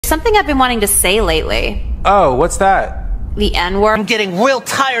something I've been wanting to say lately. Oh, what's that? The N-word. I'm getting real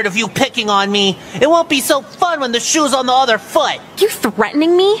tired of you picking on me. It won't be so fun when the shoe's on the other foot. You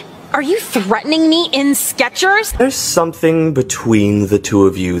threatening me? Are you threatening me in Skechers? There's something between the two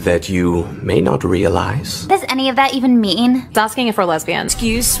of you that you may not realize. What does any of that even mean? It's asking if we're lesbians.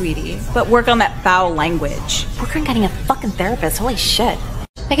 Excuse, sweetie, but work on that foul language. Work on getting a fucking therapist, holy shit.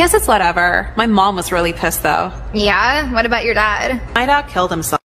 I guess it's whatever. My mom was really pissed though. Yeah? What about your dad? My dad killed himself.